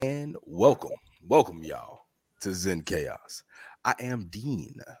welcome, y'all to Zen Chaos. I am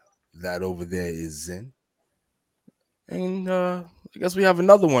Dean. That over there is Zen, and I guess we have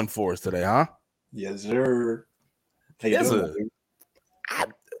another one for us today, huh? Yes, sir. How you There's doing, a, buddy? I,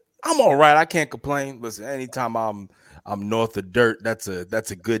 I'm all right. I can't complain. Listen, anytime I'm north of dirt, that's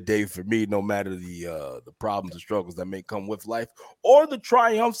a good day for me. No matter the problems and struggles that may come with life, or the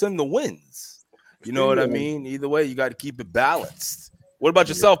triumphs and the wins. You know what I mean? Either way, you got to keep it balanced. What about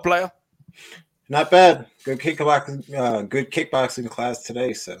yourself, player? Not bad. Good kickboxing class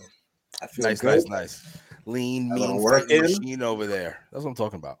today, so I feel Nice, good. nice, nice. Lean, A mean little work fighting in. machine over there. That's what I'm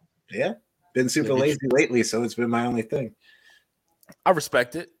talking about. Yeah. Been Yeah, super lazy lately, so it's been my only thing. I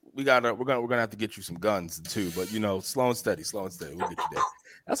respect it. We're gonna have to get you some guns too, but slow and steady, slow and steady. We'll get you there.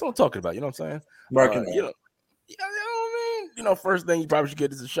 That's what I'm talking about. You know what I'm saying? Working You on know, you know what I mean. First thing you probably should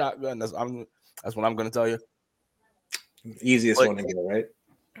get is a shotgun. That's what I'm gonna tell you. it. Easiest But one to get, right?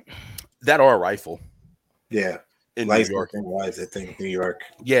 that or a rifle Yeah. in New Licensing York. wise, I think New York.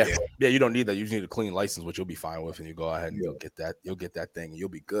 Yeah, yeah. You don't need that. You just need a clean license, which you'll be fine with, and you go ahead and Yeah. you'll get that. You'll get that thing, and you'll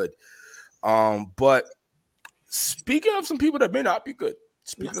be good. But speaking of some people that may not be good,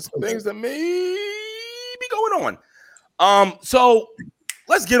 speaking of some things that may be going on. So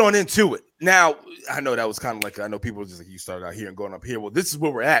let's get on into it. Now, I know that was kind of like, I know people just like, you started out here and going up here. Well, this is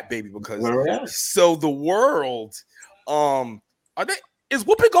where we're at, baby, because Where we're at. so the world, is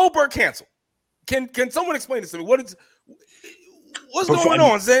Whoopi Goldberg canceled? Can someone explain this to me? What's going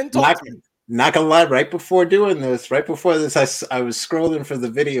on, Zen? Talk to me. Not gonna lie, right before this, I was scrolling for the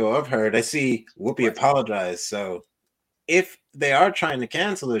video of her and I see Whoopi apologize. So if they are trying to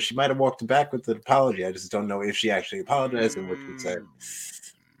cancel her, she might have walked back with an apology. I just don't know if she actually apologized and what she said.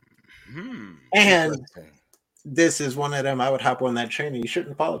 And this is one of them. I would hop on that train and you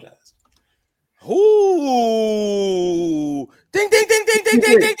shouldn't apologize. Ooh. Ding, ding, ding, ding, ding,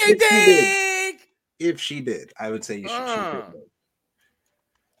 ding, ding, ding, ding. If she did, I would say you should.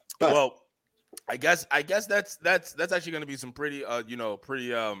 But, well, I guess that's actually going to be some pretty I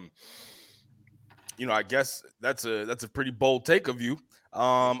guess that's a pretty bold take of you.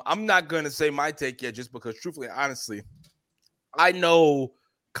 I'm not going to say my take yet, just because truthfully, honestly, I know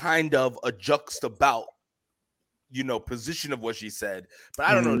kind of a juxtabout position of what she said, but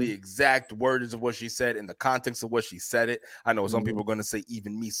I don't know the exact words of what she said in the context of what she said it. I know some people are going to say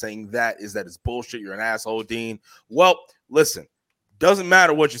even me saying that it's bullshit. You're an asshole, Dean. Well, listen, doesn't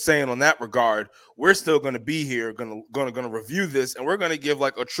matter what you're saying on that regard. We're still going to be here, going to review this, and we're going to give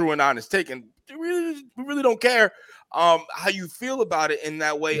like a true and honest take. And we really don't care how you feel about it in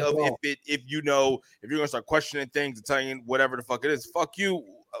that way of if you're going to start questioning things and telling you whatever the fuck it is, fuck you.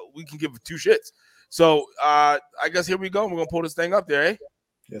 We can give two shits. So I guess here we go. We're gonna pull this thing up there, eh?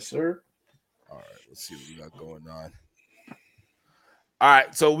 Yes, sir. All right, let's see what we got going on. All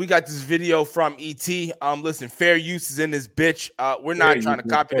right, so we got this video from ET. Listen, fair use is in this bitch. We're not trying to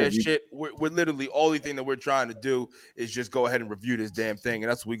copy that shit. We're literally only thing that we're trying to do is just go ahead and review this damn thing, and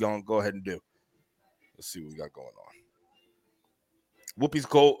that's what we're gonna go ahead and do. Let's see what we got going on.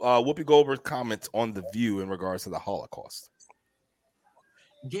 Whoopi Goldberg's comments on The View in regards to the Holocaust.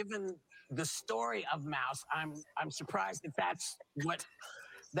 Given the story of Mouse, I'm surprised if that's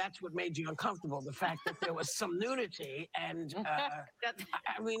what made you uncomfortable. The fact that there was some nudity and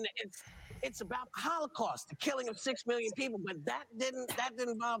I mean it's about the Holocaust, the killing of 6 million people, but that didn't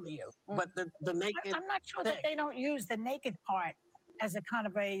bother you. But the naked. I'm not sure that they don't use the naked part as a kind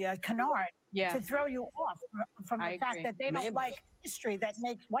of a canard to throw you off from the fact that they don't like history that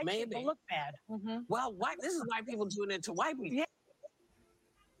makes white people look bad. Well, this is white people doing it to white people.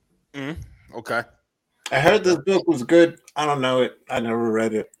 Yeah. Okay. I heard this book was good. I don't know it. I never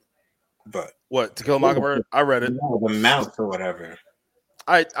read it. But what, To Kill a Mockingbird? I read it. No, The Mouse or whatever.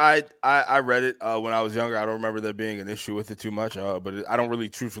 I read it when I was younger. I don't remember there being an issue with it too much. But I don't really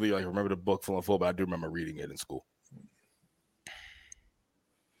truthfully remember the book full and full. But I do remember reading it in school.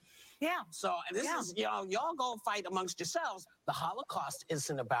 Yeah. So this is y'all go fight amongst yourselves. The Holocaust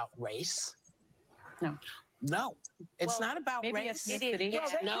isn't about race. No, it's not about race.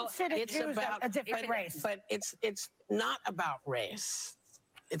 No, it's about a different race. But it's not about race.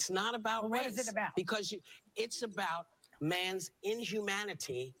 It's not about race. What is it about? Because it's about man's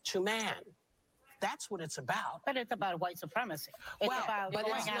inhumanity to man. That's what it's about. But it's about white supremacy. It's about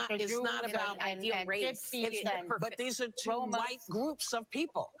it's not about ideal race. But these are two white groups of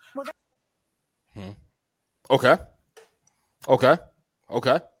people. Okay.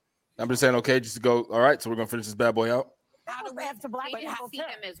 I'm just saying, okay, just to go. All right, so we're gonna finish this bad boy out. How do we have to black people see them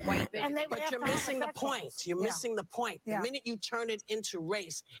as white? But you're missing the point. You're missing the point. The minute you turn it into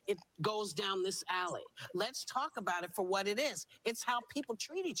race, it goes down this alley. Let's talk about it for what it is. It's how people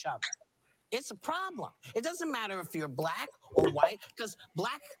treat each other. It's a problem. It doesn't matter if you're black or white, because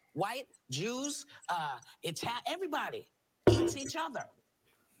black, white, Jews, everybody eats each other.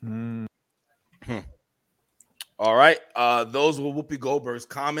 All right. Those were Whoopi Goldberg's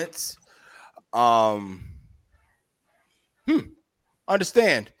comments.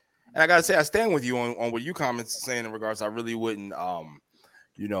 Understand. And I gotta say, I stand with you on what you comments saying in regards. I really wouldn't kind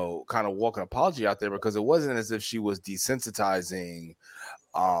of walk an apology out there, because it wasn't as if she was desensitizing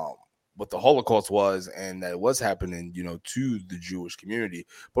what the Holocaust was and that it was happening, to the Jewish community,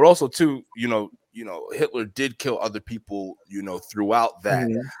 but also to, Hitler did kill other people, throughout that,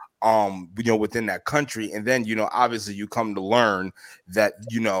 within that country. And then, obviously you come to learn that,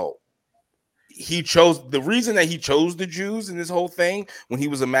 he chose the reason that he chose the Jews in this whole thing when he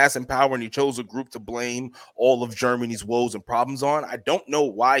was amassing power, and he chose a group to blame all of Germany's woes and problems on. I don't know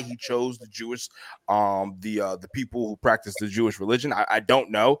why he chose the Jewish, the people who practice the Jewish religion. I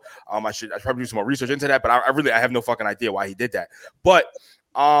don't know. I should probably do some more research into that, but I have no fucking idea why he did that. But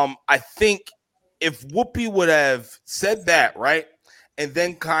I think if Whoopi would have said that, right, and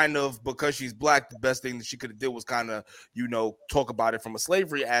then kind of, because she's black, the best thing that she could have did was kind of, talk about it from a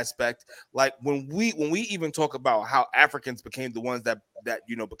slavery aspect. Like when we even talk about how Africans became the ones that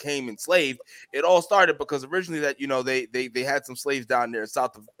became enslaved, it all started because originally that, they had some slaves down there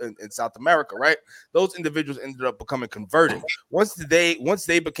in South America, right? Those individuals ended up becoming converted. Once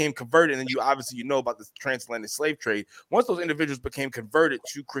they became converted, and you obviously about the transatlantic slave trade, once those individuals became converted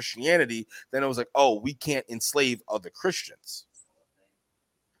to Christianity, then it was like, oh, we can't enslave other Christians.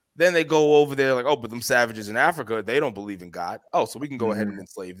 Then they go over there like, oh, but them savages in Africa, they don't believe in God. Oh, so we can go ahead and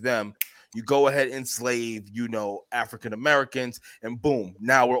enslave them. You go ahead and enslave, African Americans, and boom,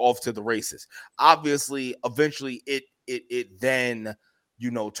 now we're off to the races. Obviously, eventually it then,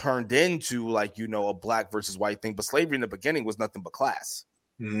 turned into like, a black versus white thing. But slavery in the beginning was nothing but class.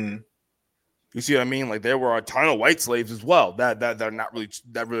 Mm-hmm. You see what I mean? Like there were a ton of white slaves as well that are not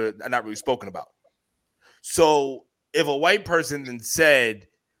really spoken about. So if a white person then said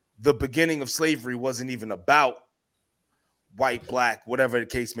the beginning of slavery wasn't even about white, black, whatever the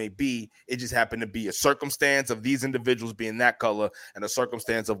case may be, it just happened to be a circumstance of these individuals being that color and a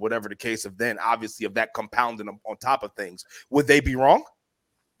circumstance of whatever the case of then, obviously, of that compounding on top of things. Would they be wrong?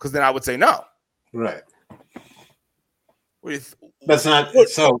 Because then I would say no. Right. That's not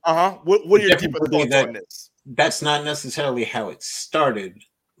so. What are your deeper thoughts on this? That's not necessarily how it started,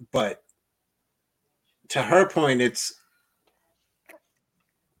 but to her point, it's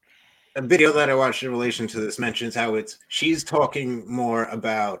a video that I watched in relation to this mentions how she's talking more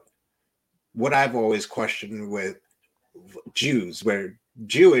about what I've always questioned with Jews, where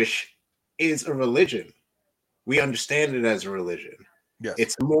Jewish is a religion. We understand it as a religion. Yes.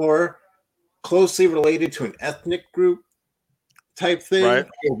 It's more closely related to an ethnic group type thing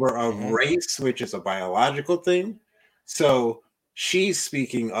over a race, which is a biological thing. So she's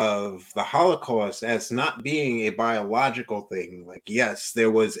speaking of the Holocaust as not being a biological thing. Like, yes, there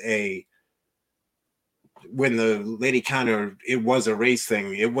was when the lady countered, it was a race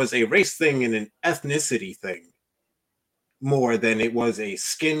thing. It was a race thing and an ethnicity thing more than it was a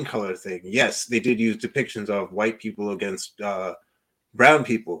skin color thing. Yes, they did use depictions of white people against brown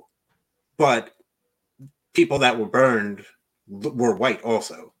people, but people that were burned were white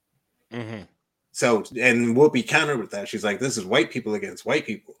also. Mm-hmm. So, and Whoopi countered with that. She's like, this is white people against white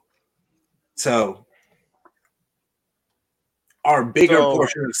people. So our bigger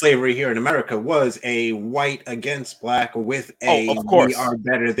portion of slavery here in America was a white against black with a we are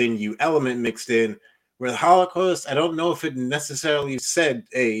better than you element mixed in. Where the Holocaust, I don't know if it necessarily said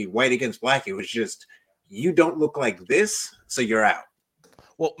a white against black. It was just, you don't look like this, so you're out.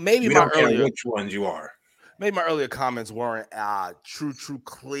 Well, maybe we don't care which ones you are. Maybe my earlier comments weren't true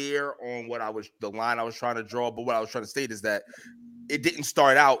clear on the line I was trying to draw, but what I was trying to state is that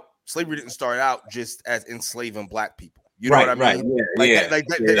slavery didn't start out just as enslaving black people. You know what I mean? Right. That's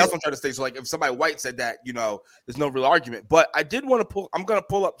what I'm trying to say. So like if somebody white said that, there's no real argument. But I did want to I'm going to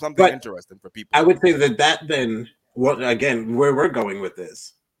pull up something interesting for people. I would say that then, again, where we're going with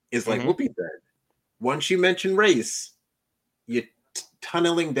this is like Whoopi said, once you mention race, you're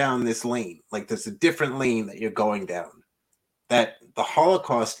tunneling down this lane. Like there's a different lane that you're going down that the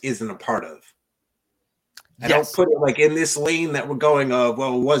Holocaust isn't a part of. I don't put it like in this lane that we're going of,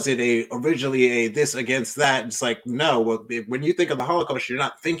 well, was it originally a this against that? It's like, no, when you think of the Holocaust, you're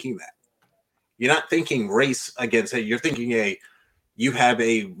not thinking that. You're not thinking race against it. You're thinking You have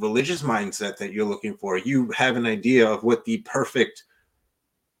a religious mindset that you're looking for. You have an idea of what the perfect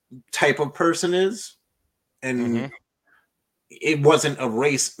type of person is. And it wasn't a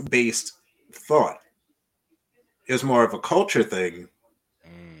race-based thought. It was more of a culture thing,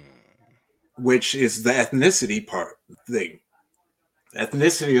 which is the ethnicity part thing.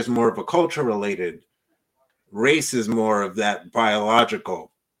 Ethnicity is more of a culture related. Race is more of that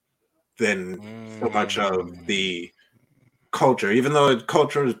biological than so much of the culture, even though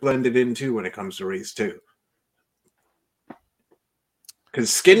culture is blended into when it comes to race too. Because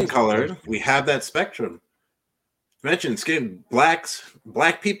skin color, we have that spectrum. Mention skin, black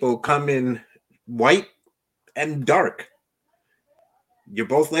people come in white and dark. You're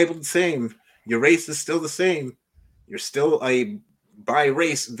both labeled the same. Your race is still the same. You're still a by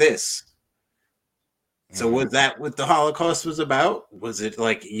race this. So was that what the Holocaust was about? Was it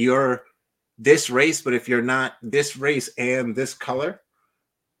like you're this race, but if you're not this race and this color?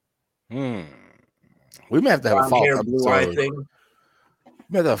 We may have to have a follow-up episode. We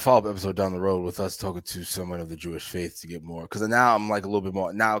may have to have a follow-up episode down the road with us talking to someone of the Jewish faith to get more. Because now I'm like a little bit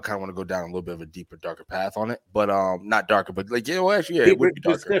more. Now I kind of want to go down a little bit of a deeper, darker path on it. But not darker, but like it would be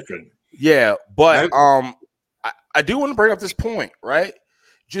darker. Different. Yeah, but I do want to bring up this point, right?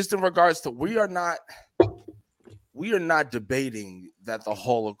 Just in regards to we are not debating that the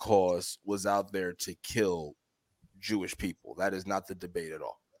Holocaust was out there to kill Jewish people. That is not the debate at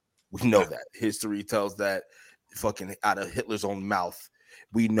all. We know that. History tells that fucking out of Hitler's own mouth.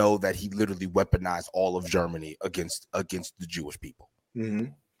 We know that he literally weaponized all of Germany against the Jewish people.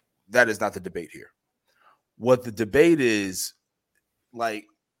 That is not the debate here. What the debate is, like,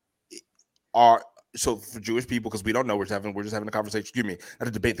 so for Jewish people, because we don't know, we're just having a conversation. Excuse me, not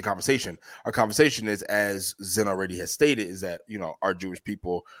to debate the conversation. Our conversation is, as Zen already has stated, is that are Jewish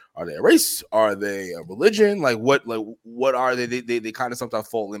people, are they a race? Are they a religion? Like what are they? They kind of sometimes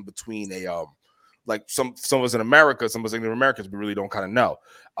fall in between like some of us in America, some of us Native Americans, we really don't kind of know.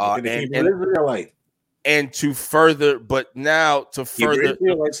 And to further, but now to further,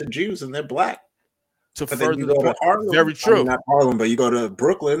 Israelites and Jews, and they're black. To further the point, Harlem, very true. I mean, not Harlem, but you go to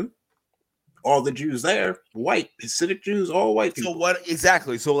Brooklyn, all the Jews there, white, Hasidic Jews, all white people. So what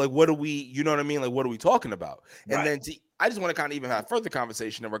exactly? So like, what are we? You know what I mean? Like, what are we talking about? And then I just want to kind of even have further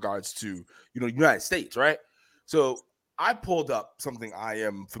conversation in regards to United States, right? So I pulled up something I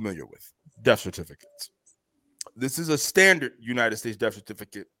am familiar with: death certificates. This is a standard United States death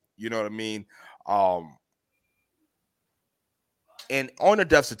certificate. You know what I mean? And on a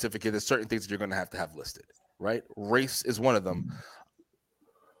death certificate, there's certain things that you're going to have listed, right? Race is one of them.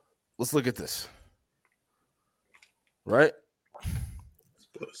 Let's look at this. Right?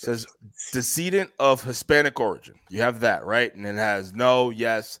 It says decedent of Hispanic origin. You have that, right? And it has no,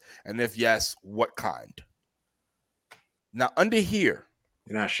 yes, and if yes, what kind? Now, under here.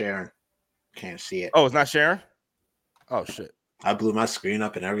 You're not sharing. Can't see it. Oh, it's not sharing? Oh, shit. I blew my screen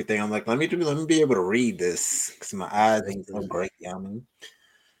up and everything. I'm like, let me be able to read this because my eyes ain't so great. You know what I mean?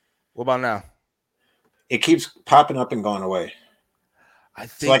 What about now? It keeps popping up and going away. I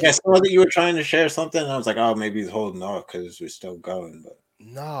think I saw that you were trying to share something, and I was like, oh, maybe he's holding off because we're still going. But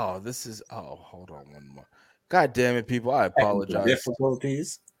no, this is hold on one more. God damn it, people. I apologize.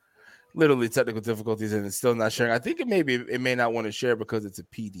 Difficulties. Literally technical difficulties, and it's still not sharing. I think it may not want to share because it's a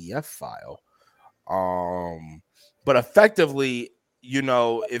PDF file. But effectively,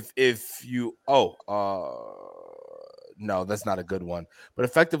 if you no, that's not a good one. But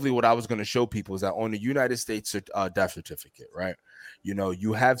effectively, what I was going to show people is that on the United States death certificate, right?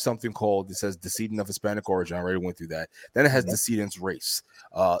 You have something called, it says decedent of Hispanic origin. I already went through that. Then it has decedent's race.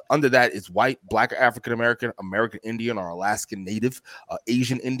 Under that is white, black, African American, American Indian, or Alaskan Native,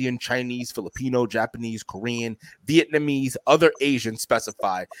 Asian Indian, Chinese, Filipino, Japanese, Korean, Vietnamese, other Asian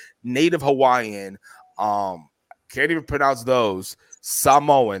specified, Native Hawaiian, can't even pronounce those,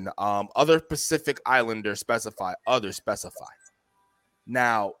 Samoan, other Pacific Islander specify, other specify.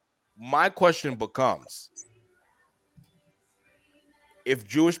 Now, my question becomes, if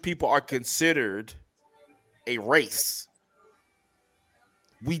Jewish people are considered a race,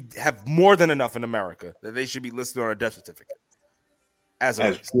 we have more than enough in America that they should be listed on a death certificate as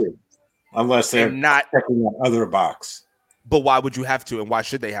a race. True. Unless they're not checking that other box. But why would you have to, and why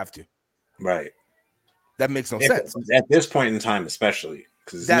should they have to? Right. That makes no sense. At this point in time, especially.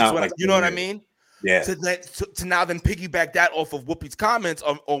 Because that's what, you know what I mean? Yeah. To now then piggyback that off of Whoopi's comments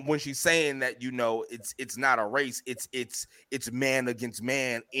on when she's saying that it's not a race, it's man against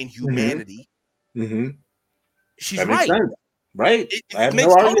man in humanity. Mm-hmm. She's that right. Sense. Right. It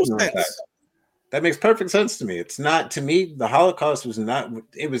makes total sense. That makes perfect sense to me. It's not, to me, the Holocaust was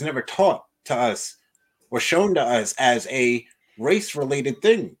never taught to us or shown to us as a race-related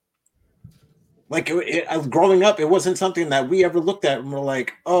thing. Like growing up, it wasn't something that we ever looked at and were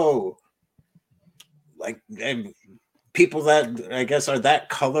like, oh, like people that I guess are that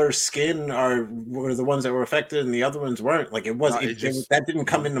color skin were the ones that were affected and the other ones weren't. Like that didn't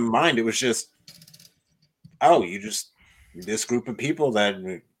come into mind. It was just, oh, this group of people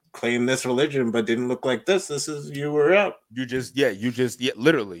that claim this religion but didn't look like this. This is you were out.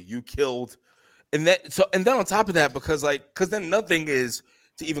 Literally you killed. And then on top of that, because then nothing is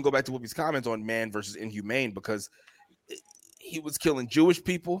to even go back to Whoopi's comments on man versus inhumane, because he was killing Jewish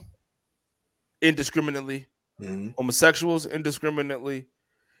people indiscriminately, homosexuals indiscriminately.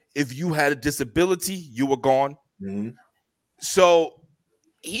 If you had a disability, you were gone. So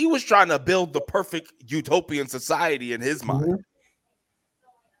he was trying to build the perfect utopian society in his mind,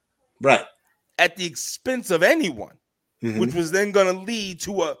 right, at the expense of anyone, which was then going to lead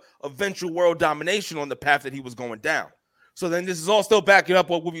to a eventual world domination on the path that he was going down. So then this is all still backing up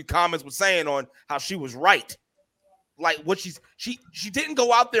what Whoopi comments was saying on how she was right. Like what she didn't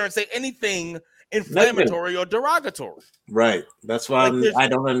go out there and say anything inflammatory or derogatory. Right. That's why I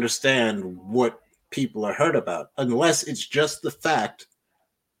don't understand what people are hurt about, unless it's just the fact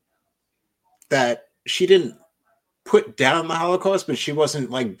that she didn't put down the Holocaust, but she wasn't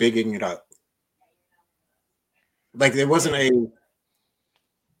like bigging it up. Like it wasn't a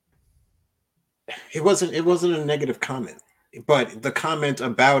negative comment, but the comment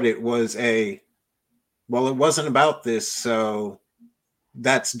about it was it wasn't about this, so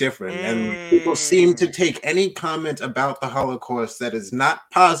that's different. And people seem to take any comment about the Holocaust that is not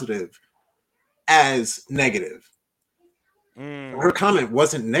positive as negative. Her comment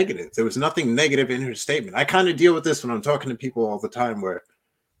wasn't negative. There was nothing negative in her statement. I kind of deal with this when I'm talking to people all the time, where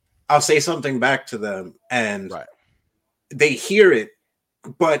I'll say something back to them and they hear it,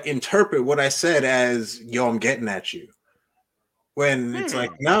 but interpret what I said as, yo, I'm getting at you. When it's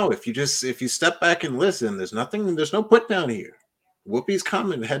like, no, if you step back and listen, there's no put down here. Whoopi's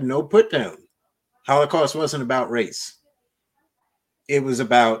comment had no put down. Holocaust wasn't about race. It was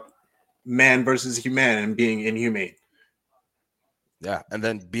about man versus human and being inhumane. Yeah, and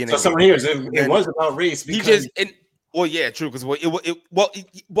then being so someone hears it was about race because true, because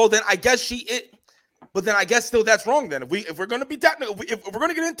then I guess but then I guess still that's wrong. Then if we're going to be technical, if we're going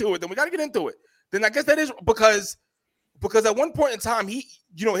to get into it, then we got to get into it. Then I guess that is because at one point in time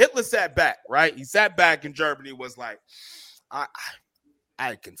Hitler sat back, right? He sat back in Germany, was like, I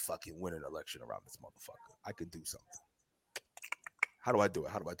can fucking win an election around this motherfucker. I can do something. How do I do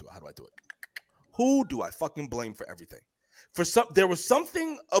it? Who do I fucking blame for everything? There was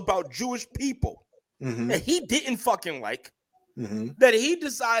something about Jewish people that he didn't fucking like, that he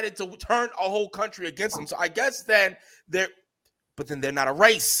decided to turn a whole country against them. So I guess then they're not a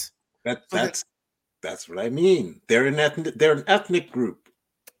race. That's what I mean. They're an ethnic group.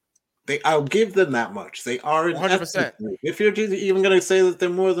 I'll give them that much. They are an 100%. Ethnic group. If you're even going to say that they're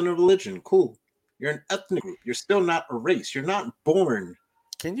more than a religion, cool. You're an ethnic group. You're still not a race. You're not born.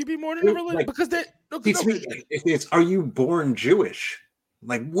 Can you be more than a religion? Because are you born Jewish?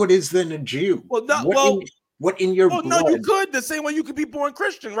 Like, what is then a Jew? What in your blood? No, you could the same way you could be born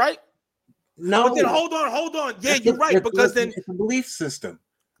Christian, right? No. But then hold on. Yeah, you're right. Because then it's a belief system.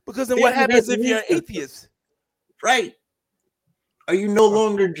 Because then what happens if you're an atheist? Right. Are you no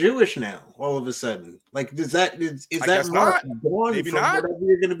longer Jewish now? All of a sudden, like, is that mark gone from whatever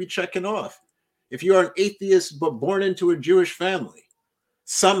you're going to be checking off? If you are an atheist but born into a Jewish family,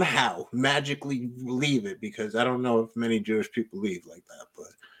 somehow magically leave it, because I don't know if many Jewish people leave like that, but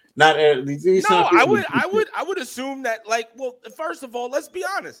not. I would assume that, like, well, first of all, let's be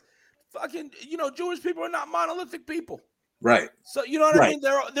honest, fucking, Jewish people are not monolithic people. Right. So you know what I mean?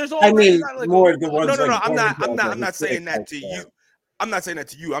 There's always more the ones. No. I'm not saying that to you. I'm not saying that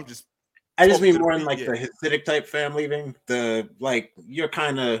to you. I just mean more in like the Hasidic type family thing. You're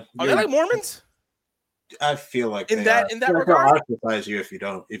kind of. Are they like Mormons? I feel like in that regard, they'll ostracize you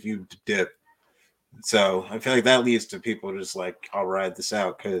if you dip. So I feel like that leads to people just like, I'll ride this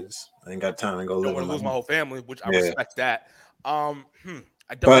out because I ain't got time to go live. I don't want to lose my whole family, which I respect that. I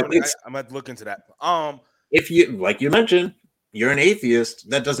don't. I'm gonna look into that. If you, like you mentioned, you're an atheist,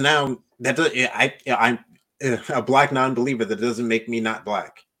 that does now I'm a black non-believer. That doesn't make me not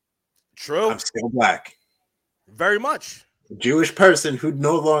black. True. I'm still black. Very much. A Jewish person who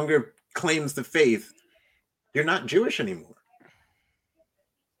no longer claims the faith, you're not Jewish anymore.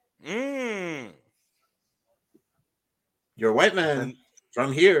 You're a white man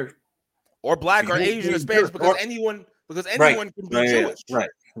from here, or black, or Asian, or Spanish, because anyone can be Jewish.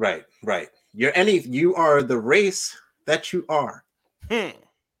 Right. You are the race that you are.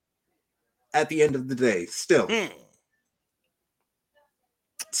 At the end of the day, still.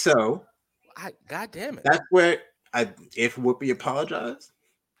 So, God damn it. That's where if Whoopi apologized,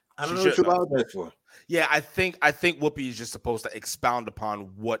 I don't know what you apologize for. Yeah, I think Whoopi is just supposed to expound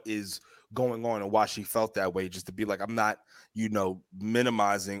upon what is going on and why she felt that way, just to be like, I'm not,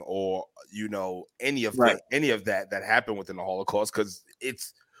 minimizing or any of that happened within the Holocaust, because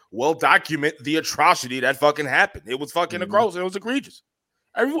it's well documented the atrocity that fucking happened. It was fucking gross. It was egregious.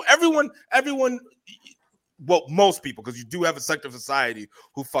 Everyone. Well, most people, because you do have a sector of society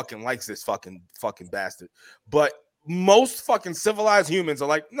who fucking likes this fucking bastard, but most fucking civilized humans are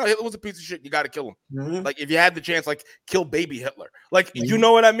like, no, Hitler was a piece of shit. You got to kill him. Mm-hmm. Like, if you had the chance, like, kill baby Hitler. Like, you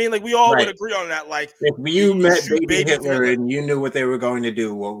know what I mean? Like, we all would agree on that. Like, if you met baby Hitler and you knew what they were going to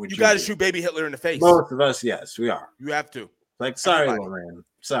do, what would you do? You got to shoot baby Hitler in the face. Most of us, yes, we are. You have to. Like, sorry, man.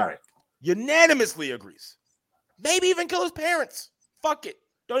 Sorry. Unanimously agrees. Maybe even kill his parents. Fuck it.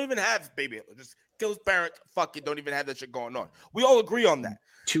 Don't even have baby Hitler. Just kill his parents. Fuck it. Don't even have that shit going on. We all agree on that.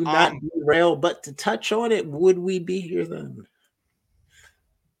 To not derail, but to touch on it, would we be here then?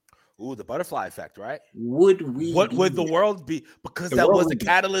 Ooh, the butterfly effect, right? Would we? What would the world be? Because that was the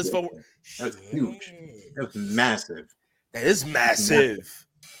catalyst for. That's huge. That's massive. That is massive.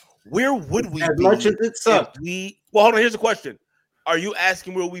 Where would we be? As much as it sucked. Well, hold on. Here's the question: are you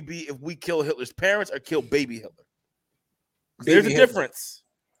asking where we be if we kill Hitler's parents or kill baby Hitler? There's a difference.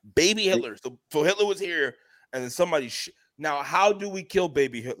 Baby Hitler. So Hitler was here, and then somebody. Now, how do we kill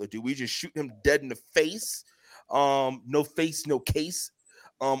baby Hitler? Do we just shoot him dead in the face? No face, no case.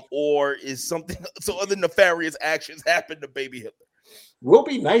 Or is something so other nefarious actions happen to baby Hitler? We'll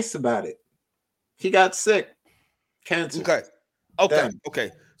be nice about it. He got sick. Cancer.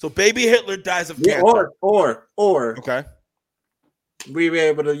 Okay. So baby Hitler dies of cancer. Or okay. We were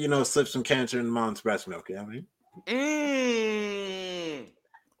able to, slip some cancer in mom's breast milk. You know what I mean?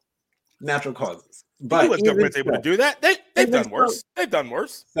 Natural causes. But the government's able to do that. They've done worse. They've done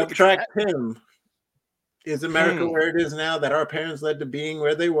worse. Subtract him. Is America where it is now, that our parents led to being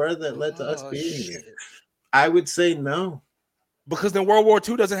where they were, that led to us being here? I would say no. Because then World War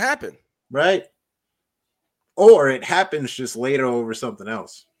II doesn't happen. Right. Or it happens just later over something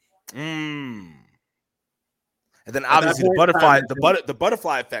else. And then obviously the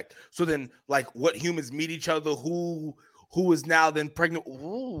butterfly effect. So then, like, what humans meet each other, who is now then pregnant?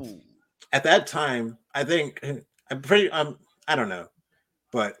 Ooh. At that time, I think I don't know,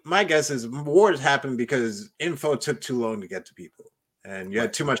 but my guess is wars happened because info took too long to get to people, and you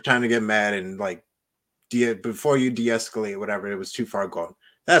had too much time to get mad and like before you de-escalate whatever, it was too far gone.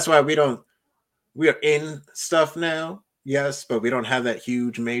 That's why we are in stuff now, yes, but we don't have that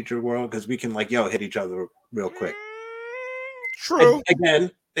huge major world because we can hit each other real quick. True. And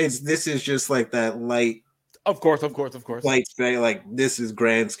again, this is just like that light. Of course. Like this is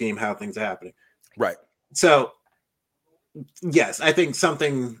grand scheme how things are happening. Right. So, yes, I think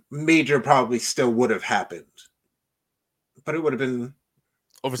something major probably still would have happened, but it would have been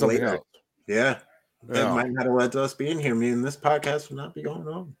over something else. Yeah. That might not have led to us being here. Me and this podcast would not be going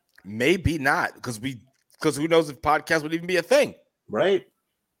on. Maybe not, because who knows if podcast would even be a thing. Right.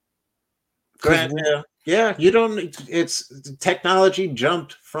 Yeah. You don't. It's technology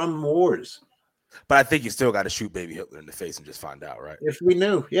jumped from wars. But I think you still got to shoot baby Hitler in the face and just find out, right? If we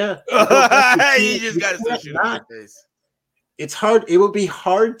knew, yeah. You just got to shoot him in the face. It's hard. It would be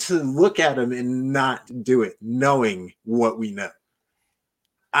hard to look at him and not do it, knowing what we know.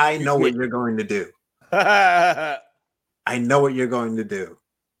 I know what you're going to do. I know what you're going to do.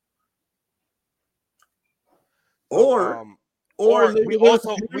 Or we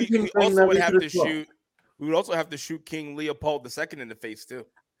also would have to shoot. We would also have to shoot King Leopold II in the face too.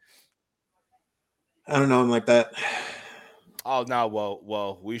 I don't know him like that. Oh no,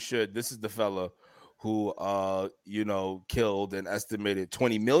 well, we should. This is the fella who killed an estimated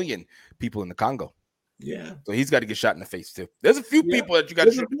 20 million people in the Congo. Yeah. So he's got to get shot in the face too. There's a few people that you got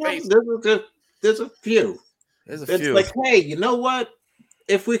to shoot in the face. There's a few. It's like, hey, you know what?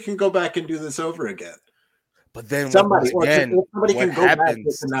 If we can go back and do this over again. But then if somebody can go back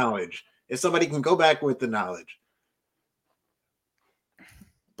with the knowledge. If somebody can go back with the knowledge.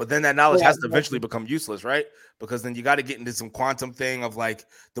 But then that knowledge has to eventually become useless, right? Because then you got to get into some quantum thing of like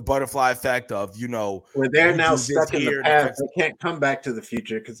the butterfly effect of, where they're now stuck in the past. They can't come back to the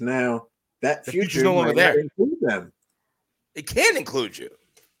future because now that future no longer there. Include them. It can include you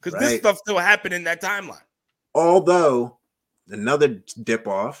because this stuff still happened in that timeline. Although another dip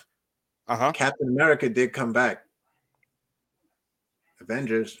off, Captain America did come back.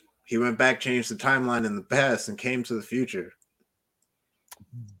 Avengers, he went back, changed the timeline in the past, and came to the future.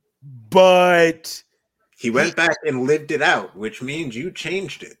 But he went back and lived it out, which means you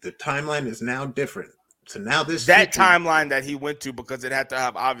changed it. The timeline is now different. So now that timeline that he went to, because it had to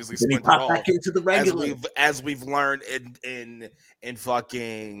have obviously splintered off back into the regular, as we've learned in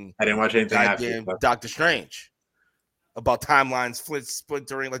fucking. I didn't watch anything after Doctor Strange about timelines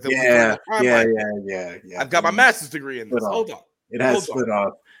splintering like the yeah. I've got my master's degree in this. Hold on, it has split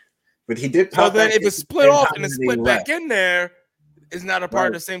off, but he did. So then, if it's split off and it's split back in there, it's not a part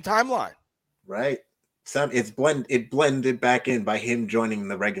of the same timeline, right? It blended back in by him joining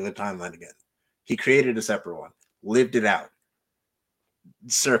the regular timeline again. He created a separate one, lived it out,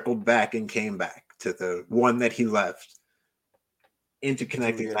 circled back and came back to the one that he left,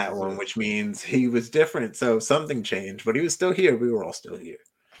 interconnecting that one, which means he was different. So something changed, but he was still here. We were all still here.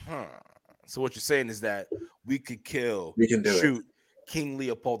 So what you're saying is that we could shoot King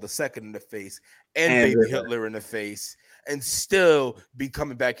Leopold II in the face and baby Hitler in the face and still be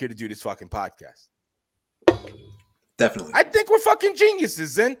coming back here to do this fucking podcast. Definitely. I think we're fucking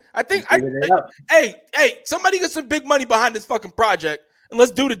geniuses, Zen. Hey, somebody get some big money behind this fucking project and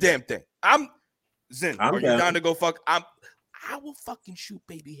let's do the damn thing. Zen, are you down to go fuck? I will fucking shoot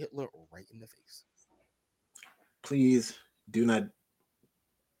baby Hitler right in the face. Please do not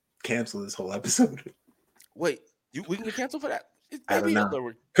cancel this whole episode. Wait, we can get canceled for that? I don't know.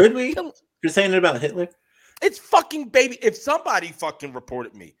 Hitler. Could we? You're saying it about Hitler? It's fucking baby. If somebody fucking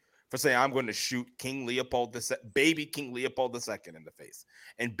reported me for saying I'm going to shoot King Leopold baby King Leopold II in the face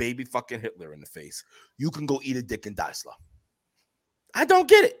and baby fucking Hitler in the face, you can go eat a dick and die slow. I don't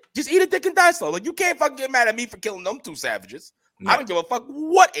get it. Just eat a dick and die slow. Like, you can't fucking get mad at me for killing them two savages. No. I don't give a fuck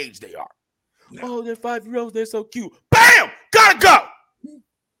what age they are. No. Oh, they're 5-year-olds. They're so cute. Bam! Gotta go!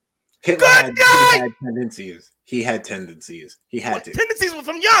 Hitler had tendencies. He had tendencies. He had to. Tendencies were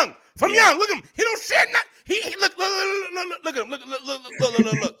from young. Young. Look at him. He don't share nothing. He look at him.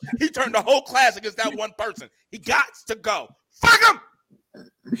 Look. He turned the whole class against that one person. He got to go. Fuck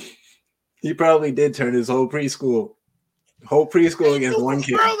him. He probably did turn his whole preschool against one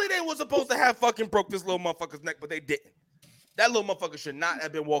kid. Early they were supposed to have fucking broke this little motherfucker's neck, but they didn't. That little motherfucker should not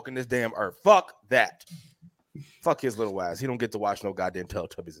have been walking this damn earth. Fuck that. Fuck his little ass. He don't get to watch no goddamn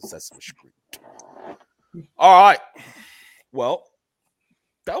Teletubbies and Sesame Street. All right. Well,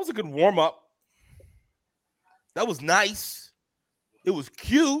 that was a good warm-up. That was nice. It was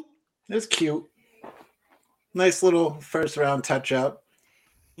cute. It was cute. Nice little first-round touch-up.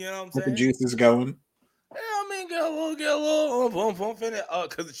 You know what I'm saying? The juice is going. Yeah, I mean, get a little,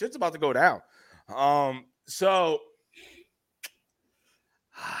 because the shit's about to go down. So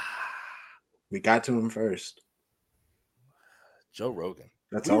we got to him first. Joe Rogan.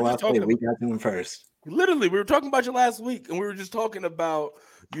 That's all I say. We got to him first. Literally, we were talking about you last week, and we were just talking about,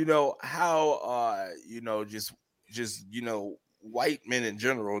 how, just white men in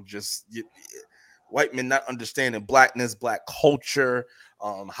general, white men not understanding blackness, black culture,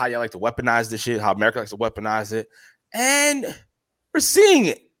 how y'all like to weaponize this shit, how America likes to weaponize it. And we're seeing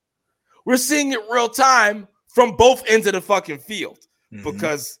it. We're seeing it real time from both ends of the fucking field. Mm-hmm.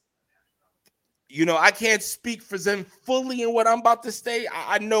 Because, I can't speak for them fully in what I'm about to say.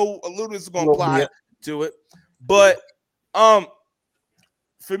 I know a little is going to apply to it. But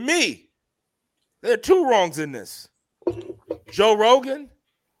for me, there are two wrongs in this. Joe Rogan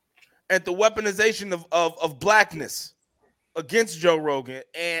and the weaponization of blackness against Joe Rogan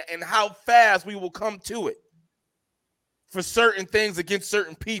and how fast we will come to it for certain things against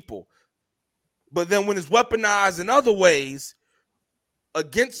certain people. But then when it's weaponized in other ways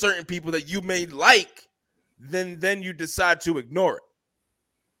against certain people that you may like, then you decide to ignore it.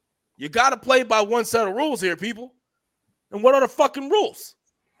 You got to play by one set of rules here, people. And what are the fucking rules?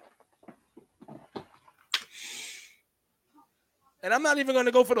 And I'm not even going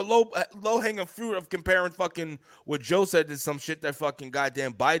to go for the low-hanging fruit of comparing fucking what Joe said to some shit that fucking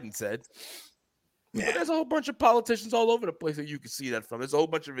goddamn Biden said. Yeah. But there's a whole bunch of politicians all over the place that you can see that from. There's a whole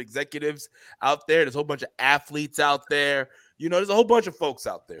bunch of executives out there. There's a whole bunch of athletes out there. There's a whole bunch of folks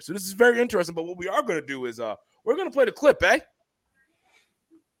out there. So this is very interesting. But what we are going to do is we're going to play the clip, eh?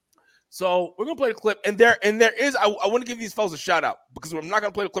 So we're going to play the clip. And there is, I want to give these folks a shout out because I'm not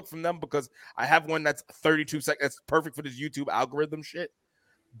going to play the clip from them because I have one that's 32 seconds. That's perfect for this YouTube algorithm shit.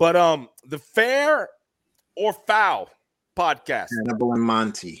 But the Fair or Foul podcast. Hannibal and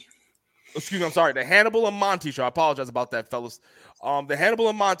Monty. Excuse me, I'm sorry. The Hannibal and Monty show. I apologize about that, fellas. The Hannibal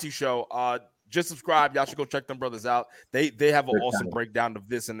and Monty show. Just subscribe. Y'all should go check them brothers out. They have an awesome breakdown of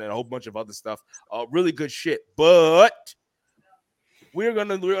this and a whole bunch of other stuff. Really good shit. But we're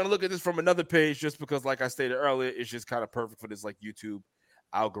gonna look at this from another page just because, like I stated earlier, it's just kind of perfect for this like YouTube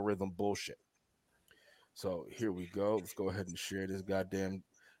algorithm bullshit. So here we go. Let's go ahead and share this damn thing.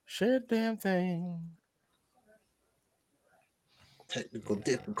 Technical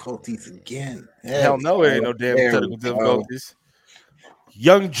difficulties again. Hell no, it ain't no damn technical difficulties.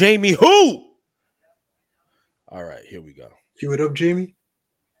 Young Jamie who? All right, here we go. Cue it up, Jamie.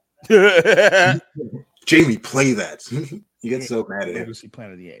 Jamie, play that. You get so mad at him. Go see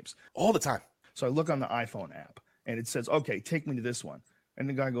Planet of the Apes all the time. So I look on the iPhone app and it says, okay, take me to this one. And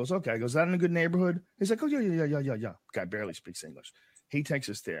the guy goes, okay. I go, is that in a good neighborhood? He's like, oh, yeah. Guy barely speaks English. He takes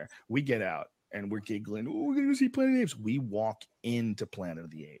us there. We get out and we're giggling. Oh, we're going to see Planet of the Apes. We walk into Planet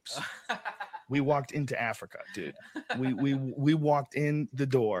of the Apes. We walked into Africa, dude. We walked in the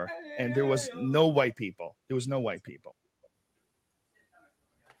door and there was no white people. There was no white people.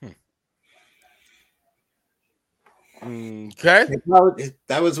 Okay.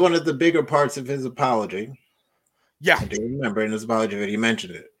 That was one of the bigger parts of his apology. Yeah. I do remember in his apology that he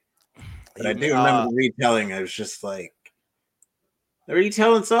mentioned it. But I do remember the retelling. I was just like, the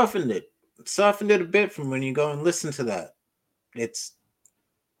retelling softened it. It softened it a bit from when you go and listen to that. It's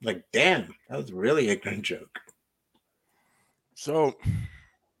like, damn, that was really a good joke. So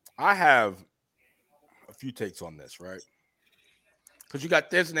I have a few takes on this, right? Because you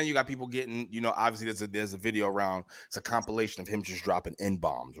got this, and then you got people getting, obviously there's a video around. It's a compilation of him just dropping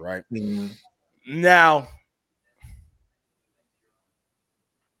N-bombs, right? Mm-hmm. Now,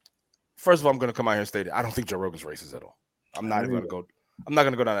 first of all, I'm going to come out here and state it. I don't think Joe Rogan's racist at all. I'm not going to go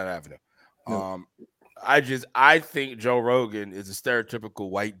down that avenue. No. I think Joe Rogan is a stereotypical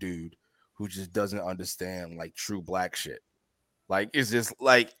white dude who just doesn't understand like true black shit. Like, it's just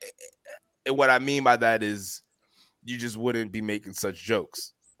like, and what I mean by that is, you just wouldn't be making such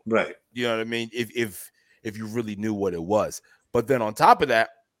jokes, right? You know what I mean? If you really knew what it was. But then on top of that,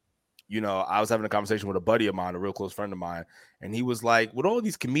 I was having a conversation with a buddy of mine, a real close friend of mine, and he was like, with all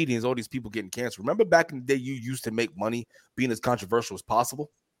these comedians, all these people getting canceled, remember back in the day you used to make money being as controversial as possible?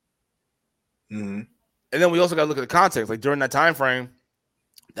 Mm-hmm. And then we also got to look at the context. Like during that time frame,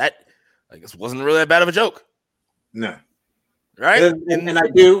 that I guess wasn't really that bad of a joke. No. Right? And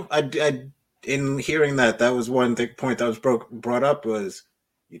I in hearing that was one point that was brought up was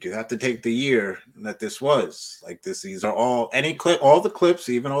you do have to take the year that this was. Like this, these are all all the clips,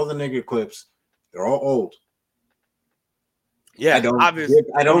 even all the nigger clips, they're all old. Yeah,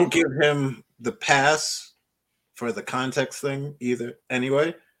 I don't give him the pass for the context thing either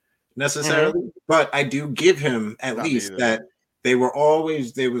anyway, necessarily. Mm-hmm. But I do give him at least that they was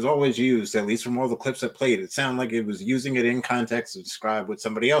always used, at least from all the clips that played. It sounded like it was using it in context to describe what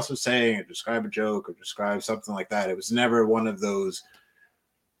somebody else was saying, or describe a joke, or describe something like that. It was never one of those,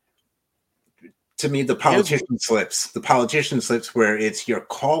 to me, the politician slips where it's you're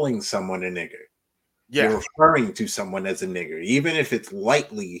calling someone a nigger. Yeah. You're referring to someone as a nigger. Even if it's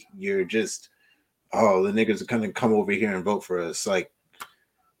lightly, you're just, oh, the niggers are going to come over here and vote for us. Like,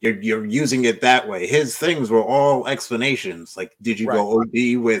 You're using it that way. His things were all explanations. Like, did you go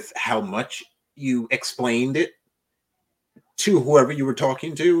OD with how much you explained it to whoever you were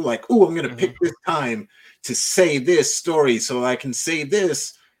talking to? Like, oh, I'm going to pick this time to say this story so I can say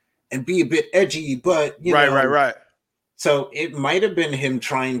this and be a bit edgy, but you know. Right. So it might have been him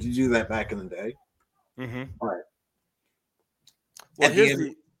trying to do that back in the day. Mm-hmm. All right. Well,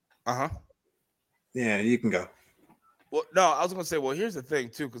 yeah, you can go. Well, no, I was going to say, well, here's the thing,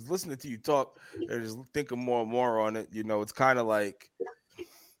 too, because listening to you talk and just thinking more and more on it, it's kind of like,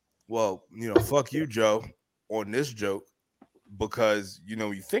 well, fuck you, Joe, on this joke, because,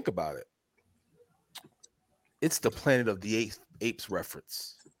 you think about it. It's the Planet of the Apes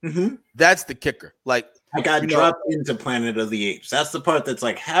reference. Mm-hmm. That's the kicker. Like, I got dropped into Planet of the Apes. That's the part that's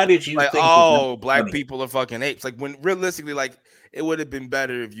like, how did you think? Oh, black people are fucking apes. Like, when realistically, like, it would have been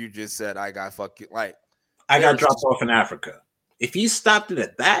better if you just said, I got fucking, like, I got dropped off in Africa. If you stopped it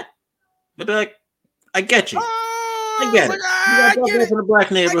at that, but like, I get you. I get it. You got dropped off in a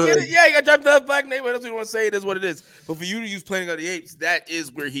black neighborhood. Yeah, you got dropped off in a black neighborhood. That's what you want to say. It is what it is. But for you to use Planet of the Apes, that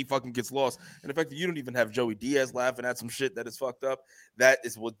is where he fucking gets lost. And the fact that you don't even have Joey Diaz laughing at some shit that is fucked up, that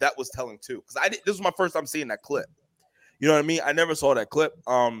is what that was telling too. Because this was my first time seeing that clip. You know what I mean? I never saw that clip.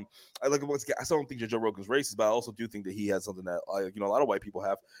 I still don't think Joe Rogan's racist, but I also do think that he has something that a lot of white people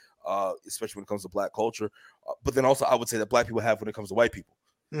have. Especially when it comes to black culture, but then also I would say that black people have when it comes to white people.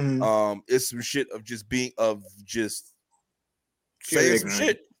 Mm-hmm. It's some shit of just saying some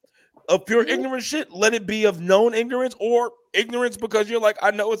shit of pure ignorant shit. Let it be of known ignorance or ignorance because you're like, I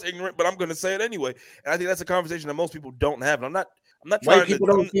know it's ignorant, but I'm going to say it anyway. And I think that's a conversation that most people don't have. And I'm not trying white people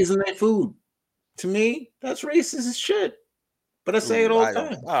don't season their food. To me, that's racist as shit. But I say it all the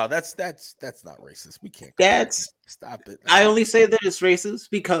time. Oh, that's not racist. We can't. Stop it. I only say that it's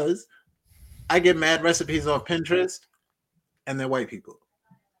racist because I get mad recipes off Pinterest, and they're white people.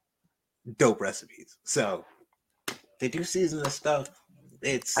 Dope recipes. So They do season the stuff.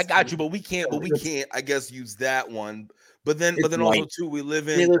 I got you, but we can't. I guess use that one. But then also too, we live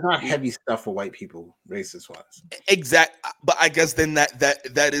in. There's not heavy stuff for white people, racist wise. Exact. But I guess then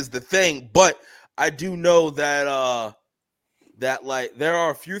that is the thing. But I do know that that like there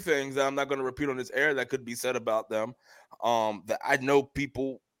are a few things that I'm not going to repeat on this air that could be said about them. That I know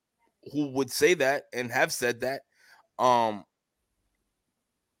people who would say that and have said that, one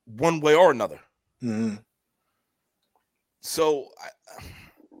way or another. Mm-hmm. So,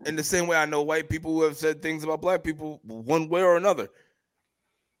 in the same way, I know white people who have said things about black people one way or another.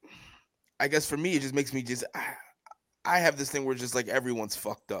 I guess for me, it just makes me I have this thing where just like everyone's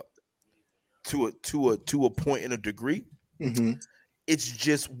fucked up to a point in a degree. Mm-hmm. It's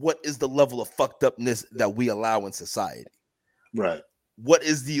just what is the level of fucked upness that we allow in society, right? What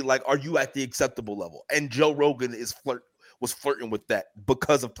is the like? Are you at the acceptable level? And Joe Rogan was flirting with that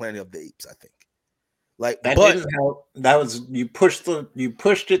because of Planet of the Apes, I think. Like that didn't help. That was you pushed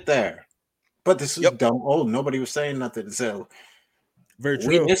it there, but this is dumb old. Nobody was saying nothing, so very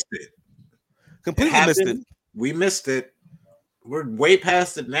true. We missed it. Completely missed it. We missed it. We're way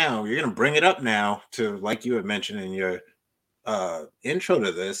past it now. You're gonna bring it up now to like you had mentioned in your intro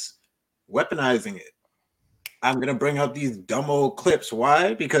to this, weaponizing it. I'm gonna bring up these dumb old clips.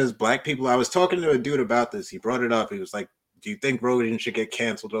 Why? Because black people. I was talking to a dude about this. He brought it up. He was like, "Do you think Rogan should get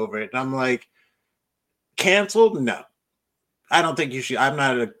canceled over it?" And I'm like, canceled? No, I don't think you should. I'm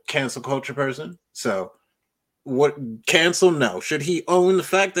not a cancel culture person. So, what cancel? No. Should he own the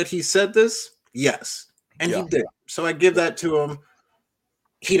fact that he said this? Yes, and he did. So I give that to him.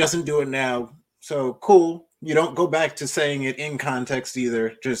 He doesn't do it now. So cool. You don't go back to saying it in context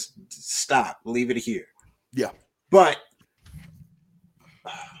either. Just stop. Leave it here. Yeah. But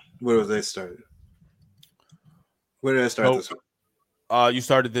where was I started? Where did I start this one? You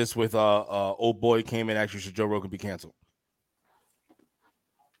started this with old boy came in actually should Joe Rogan be canceled?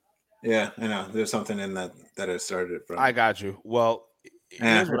 Yeah, I know. There's something in that I started it from. I got you. Well, if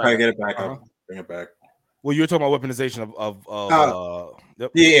I get it back, I'll bring it back. Well, you were talking about weaponization of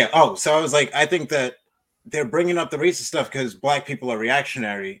yeah. Oh, so I was like, I think that they're bringing up the racist stuff because black people are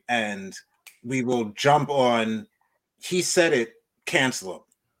reactionary and we will jump on. He said it, cancel him.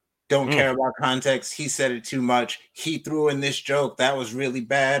 Don't care about context. He said it too much. He threw in this joke that was really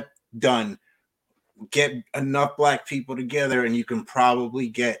bad. Done. Get enough black people together, and you can probably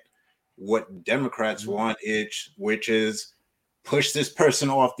get what Democrats want, which is push this person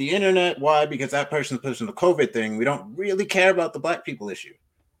off the internet. Why? Because that person's pushing the COVID thing. We don't really care about the black people issue.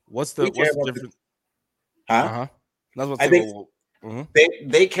 What's the difference? Huh? That's what I think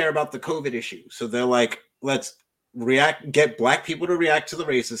they care about the COVID issue. So they're like, let's get black people to react to the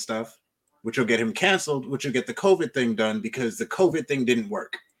racist stuff, which will get him canceled, which will get the COVID thing done because the COVID thing didn't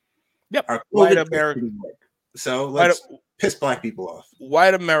work. Yep. Our white America didn't work. So let's piss black people off.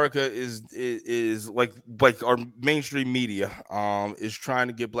 White America is like our mainstream media is trying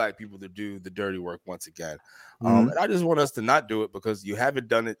to get black people to do the dirty work once again. And I just want us to not do it because you haven't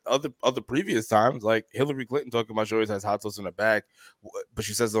done it other previous times, like Hillary Clinton talking about she always has hot sauce in her bag, but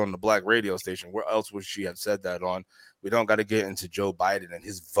she says it on the black radio station. Where else would she have said that on? We don't got to get into Joe Biden and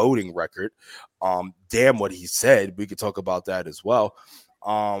his voting record. Damn what he said. We could talk about that as well.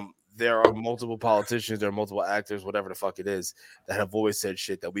 There are multiple politicians, there are multiple actors, whatever the fuck it is, that have always said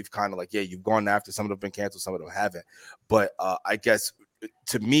shit that we've kind of like, yeah, you've gone after. Some of them have been canceled, some of them haven't. But I guess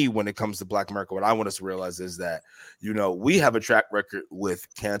to me, when it comes to Black America, what I want us to realize is that, we have a track record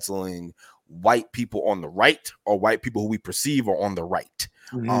with canceling white people on the right or white people who we perceive are on the right.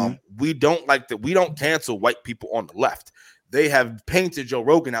 We don't like that. We don't cancel white people on the left. They have painted Joe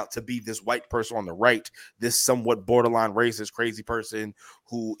Rogan out to be this white person on the right, this somewhat borderline racist, crazy person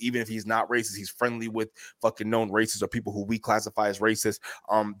who, even if he's not racist, he's friendly with fucking known racists or people who we classify as racist.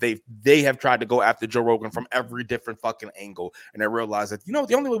 They have tried to go after Joe Rogan from every different fucking angle, and they realize that,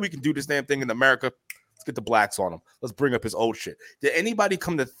 the only way we can do this damn thing in America, let's get the blacks on him. Let's bring up his old shit. Did anybody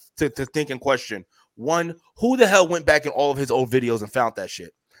come to think and question, one, who the hell went back in all of his old videos and found that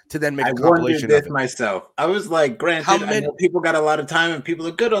shit? To then make a compilation of it. Myself. I was like, granted, I know people got a lot of time and people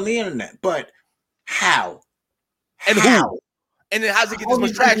are good on the internet, but how? And who? And then how's it get this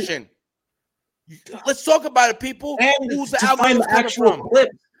much traction? Let's talk about it, people. And who's the actual clip?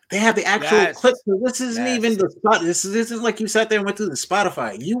 They have the actual clip. So this isn't even the spot. This isn't like you sat there and went through the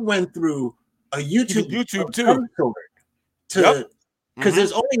Spotify. You went through a YouTube too. Because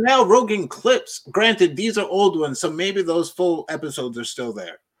there's only now Rogan clips. Granted, these are old ones, so maybe those full episodes are still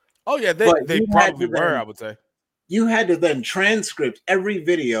there. Oh, yeah, they probably were, I would say. You had to then transcript every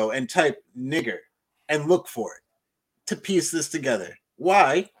video and type nigger and look for it to piece this together.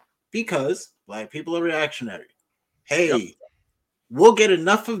 Why? Because black people are reactionary. hey, we'll get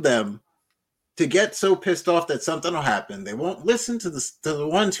enough of them to get so pissed off that something will happen. They won't listen to the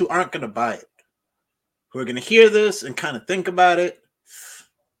ones who aren't going to buy it, who are going to hear this and kind of think about it.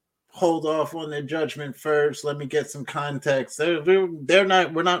 Hold off on their judgment first. Let me get some context. They're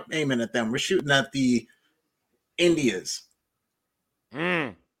not. We're not aiming at them. We're shooting at the Indias.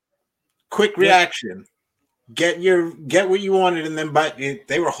 Quick reaction. Get what you wanted, and then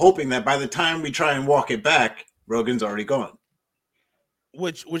they were hoping that by the time we try and walk it back, Rogan's already gone.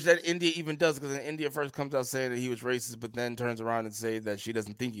 Which that India even does, because India first comes out saying that he was racist, but then turns around and say that she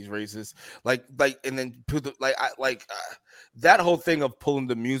doesn't think he's racist. And then that whole thing of pulling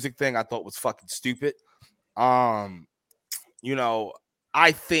the music thing, I thought was fucking stupid. I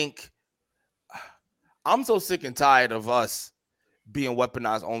think I'm so sick and tired of us being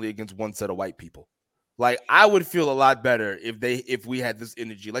weaponized only against one set of white people. Like, I would feel a lot better if we had this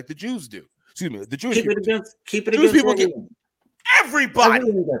energy like the Jews do. Excuse me, the Jewish people. Keep it against people get everybody.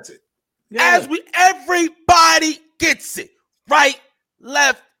 Everyone gets it. Yeah. Everybody gets it. Right,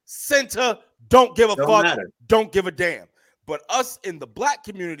 left, center. Don't give a fuck. Matter. Don't give a damn. But us in the black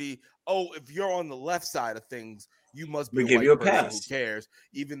community, if you're on the left side of things, you must be a white person who cares.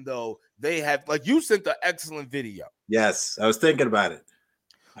 Even though they have, like, you sent the excellent video. Yes, I was thinking about it.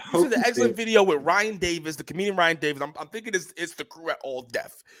 You see the excellent video with Ryan Davis, the comedian Ryan Davis. I'm thinking it's the crew at All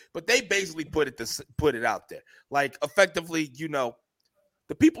Deaf, but they basically put it out there. Like, effectively,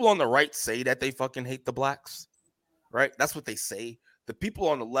 the people on the right say that they fucking hate the blacks, right? That's what they say. The people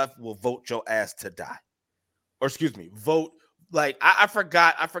on the left will vote your ass to die, or excuse me, vote. Like, I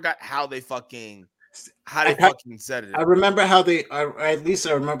forgot how they fucking said it. I remember how they, at least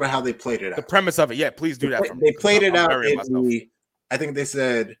I remember how they played it out. The premise of it, yeah. Please do that. They played it out in I think they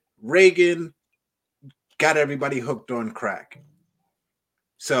said Reagan got everybody hooked on crack.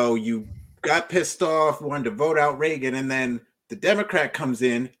 So you got pissed off, wanted to vote out Reagan, and then the Democrat comes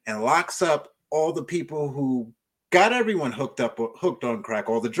in and locks up all the people who got everyone hooked on crack,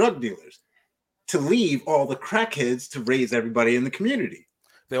 all the drug dealers, to leave all the crackheads to raise everybody in the community.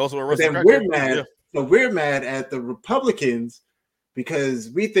 They also arrested. Then we're mad. Yeah. So we're mad at the Republicans because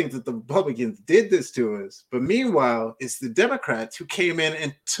we think that the Republicans did this to us. But meanwhile, it's the Democrats who came in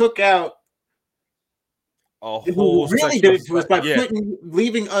and took out who really did it to us by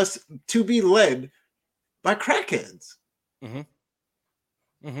leaving us to be led by crackheads. Mm-hmm.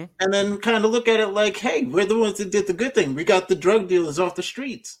 Mm-hmm. And then kind of look at it like, hey, we're the ones that did the good thing. We got the drug dealers off the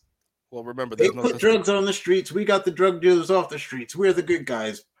streets. Well, remember, they put drugs on the streets. We got the drug dealers off the streets. We're the good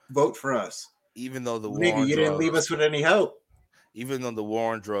guys. Vote for us. Even though the war on drugs, didn't leave us with any help. Even though the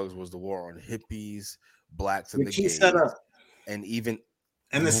war on drugs was the war on hippies, blacks, and the gays, set up, and even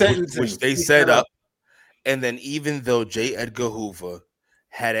the sentencing, which they set up, and then even though J. Edgar Hoover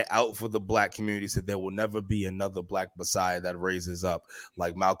had it out for the black community, said there will never be another black Messiah that raises up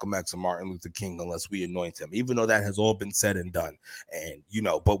like Malcolm X and Martin Luther King unless we anoint him. Even though that has all been said and done, and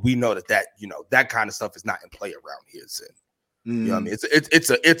but we know that kind of stuff is not in play around here, Sin. You know what I mean?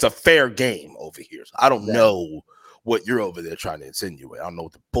 It's a fair game over here. So I don't know what you're over there trying to insinuate. I don't know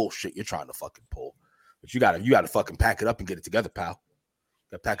what the bullshit you're trying to fucking pull. But you gotta fucking pack it up and get it together, pal.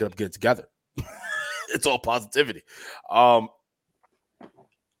 You gotta pack it up and get it together. It's all positivity. But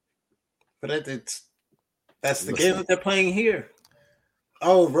that's the game that they're playing here.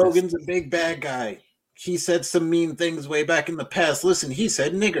 Oh, Rogan's a big bad guy. He said some mean things way back in the past. Listen, he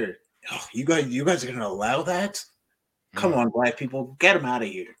said nigger. Oh, you guys are gonna allow that? Come on, black people, get him out of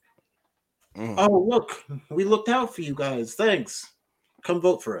here. Oh, look, we looked out for you guys. Thanks. Come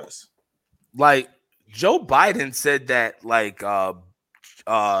vote for us. Like, Joe Biden said that, like, that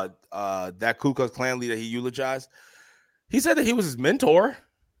Ku Klux Klan leader he eulogized, he said that he was his mentor.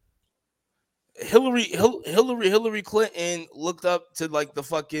 Hillary Clinton looked up to, like, the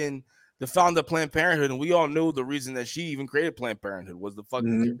founder of Planned Parenthood, and we all knew the reason that she even created Planned Parenthood was to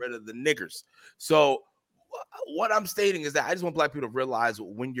fucking get rid of the niggers. So what I'm stating is that I just want black people to realize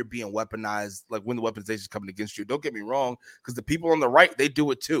when you're being weaponized, like when the weaponization is coming against you. Don't get me wrong, because the people on the right, they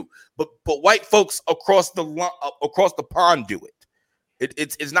do it too. But white folks across the pond do it.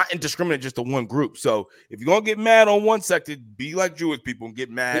 It's not indiscriminate just to one group. So if you're gonna get mad on one sector, be like Jewish people and get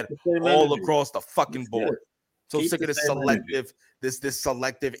mad all across the fucking board. So sick of this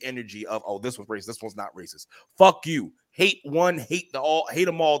selective energy of, oh, this was racist, this one's not racist. Fuck you. Hate one, hate them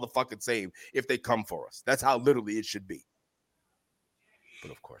all the fucking same if they come for us. That's how literally it should be.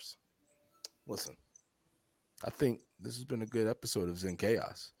 But of course, listen, I think this has been a good episode of Zen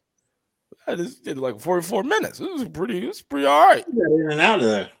Chaos. This did like 44 minutes. It's pretty all right. In and out of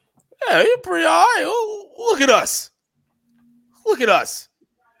there. Yeah, you're pretty all right. Oh, look at us.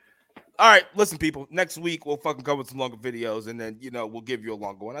 All right, listen, people. Next week we'll fucking come with some longer videos, and then we'll give you a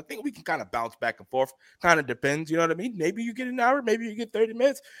longer one. I think we can kind of bounce back and forth. Kind of depends, you know what I mean? Maybe you get an hour, maybe you get 30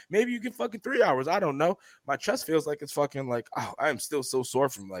 minutes, maybe you get fucking 3 hours. I don't know. My chest feels like it's fucking like I am still so sore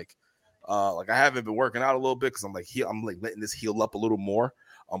from like I haven't been working out a little bit because I'm like letting this heal up a little more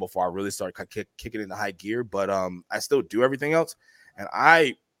before I really start kicking into high gear. But I still do everything else, and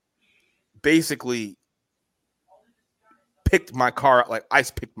I basically picked my car, like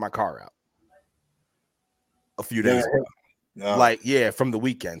ice picked my car out a few days ago. No. Like, from the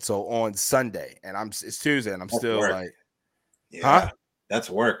weekend. So on Sunday, and it's Tuesday, and I'm still work. Like, that's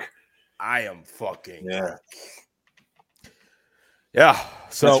work. I am fucking work. Yeah.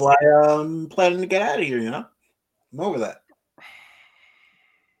 So that's why I'm planning to get out of here, I'm over that.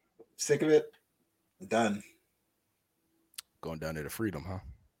 Sick of it. I'm done. Going down there to freedom, huh?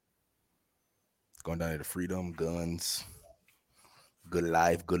 Going down there to freedom, guns. Good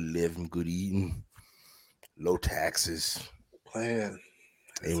life, good living, good eating, low taxes. Plan.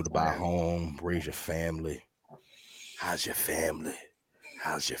 Able to buy a home, raise your family. How's your family?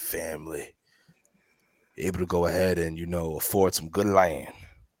 How's your family? Able to go ahead and, afford some good land.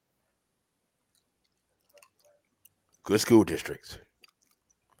 Good school districts.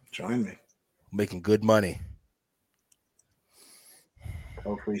 Join me. Making good money.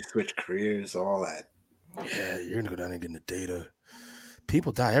 Hopefully switch careers, all that. Yeah, you're going to go down and get the data.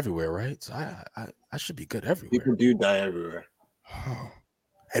 People die everywhere, right? So I should be good everywhere. People do die everywhere. Huh.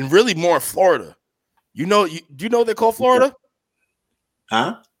 And really more in Florida. Do you know they call Florida?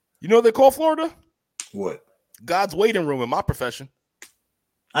 Huh? You know they call Florida? What? God's waiting room in my profession.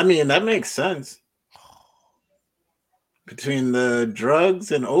 I mean, that makes sense. Between the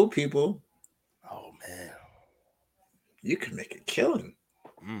drugs and old people. Oh, man. You can make a killing.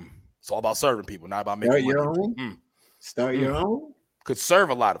 It's all about serving people, not about making your own. Start your own. Could serve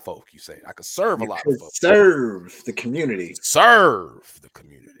a lot of folk, you say. I could serve a lot of folk. Serve the community. Serve the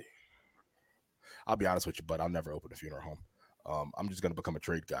community. I'll be honest with you, but I'll never open a funeral home. I'm just gonna become a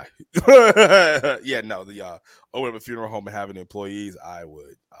trade guy. Open a funeral home and having employees, I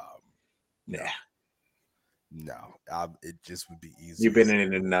would. No, it just would be easy. You've been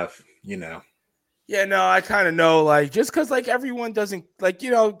in it enough, Yeah, no, I kind of know, like, just because, like, everyone doesn't, like,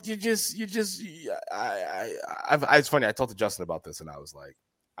 it's funny, I talked to Justin about this, and I was like,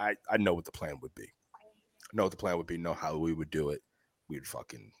 I know what the plan would be. Know how we would do it. We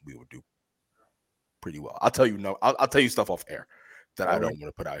would do pretty well. I'll tell you stuff off air that I don't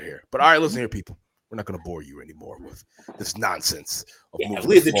want to put out here. But, all right, listen here, people. We're not going to bore you anymore with this nonsense of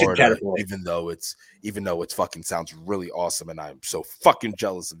moving to Florida, even though it's fucking sounds really awesome, and I'm so fucking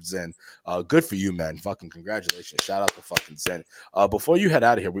jealous of Zen. Good for you, man. Fucking congratulations. Shout out to fucking Zen. Before you head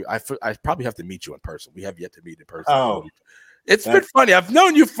out of here, I probably have to meet you in person. We have yet to meet in person. Oh, it's been funny. I've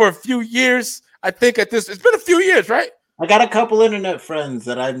known you for a few years. I think it's been a few years, right? I got a couple internet friends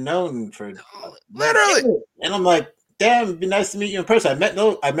that I've known for literally, and I'm like, damn, it'd be nice to meet you in person. I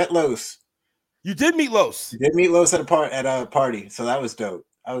met Los. You did meet Los. You did meet Los at a party, so that was dope.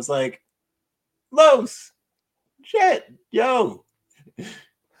 I was like, Los, shit, yo.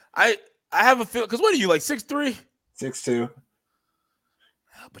 I have a feel, because what are you, like 6'3"? 6'2".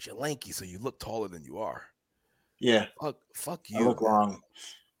 But you're lanky, so you look taller than you are. Yeah. Fuck you. I look long.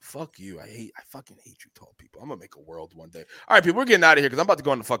 Fuck you. I fucking hate you tall people. I'm gonna make a world one day. All right, people, we're getting out of here because I'm about to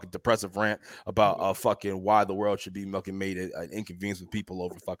go on a fucking depressive rant about fucking why the world should be made an inconvenience with people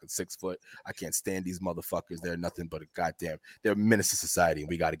over fucking 6 foot. I can't stand these motherfuckers. They're nothing but they're a menace to society, and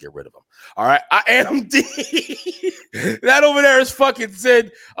we got to get rid of them. All right, I am D. That over there is fucking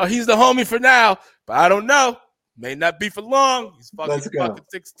Sid. He's the homie for now, but I don't know. May not be for long. He's fucking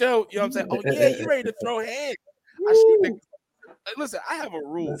 6'2". You know what I'm saying? Oh yeah, you ready to throw hands? Listen, I have a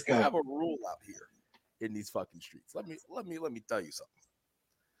rule. I have a rule out here in these fucking streets. Let me tell you something.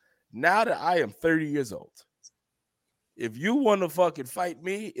 Now that I am 30 years old, if you want to fucking fight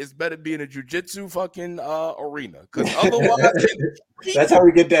me, it's better be in a jiu-jitsu fucking arena. Because otherwise, that's how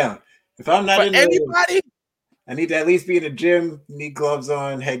we get down. If I'm not in anybody, I need to at least be in a gym. Need gloves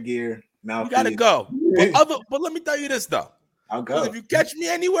on, headgear, mouthpiece. You gotta go. But let me tell you this though. I'll go. If you catch me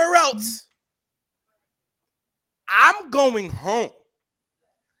anywhere else, I'm going home,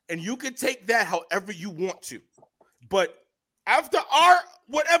 and you can take that however you want to. But after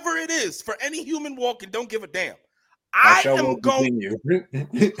whatever it is, for any human walking, don't give a damn. I am going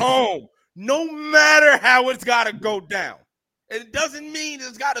home, no matter how it's got to go down. It doesn't mean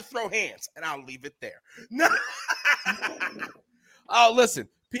it's got to throw hands, and I'll leave it there. No. Oh, listen.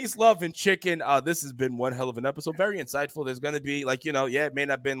 Peace, love, and chicken. This has been one hell of an episode. Very insightful. There's going to be, it may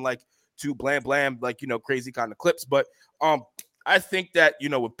not have been, too blam, like, crazy kind of clips. But I think that,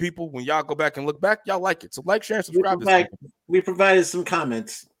 with people, when y'all go back and look back, y'all like it. So like, share, and subscribe. We provided some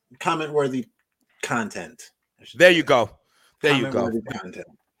comment-worthy content. There you go.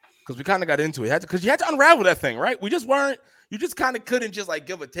 Because we kind of got into it. Because you had to unravel that thing, right? You just kind of couldn't just like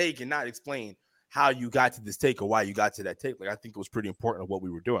give a take and not explain how you got to this take or why you got to that take. Like, I think it was pretty important of what we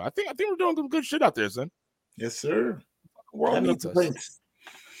were doing. I think we're doing some good shit out there, son. Yes, sir. The world needs us.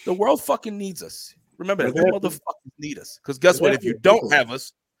 The world fucking needs us. Remember that. You motherfuckers need us. Because guess what? If you don't have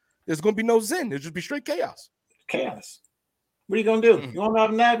us, there's going to be no zen. There's just be straight chaos. Chaos. What are you going to do? You want to know how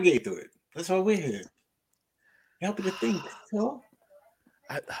to navigate through it. That's why we're here. Help you to think.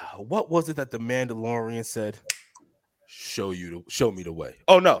 What was it that the Mandalorian said? Show me the way.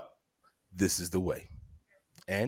 Oh, no. This is the way.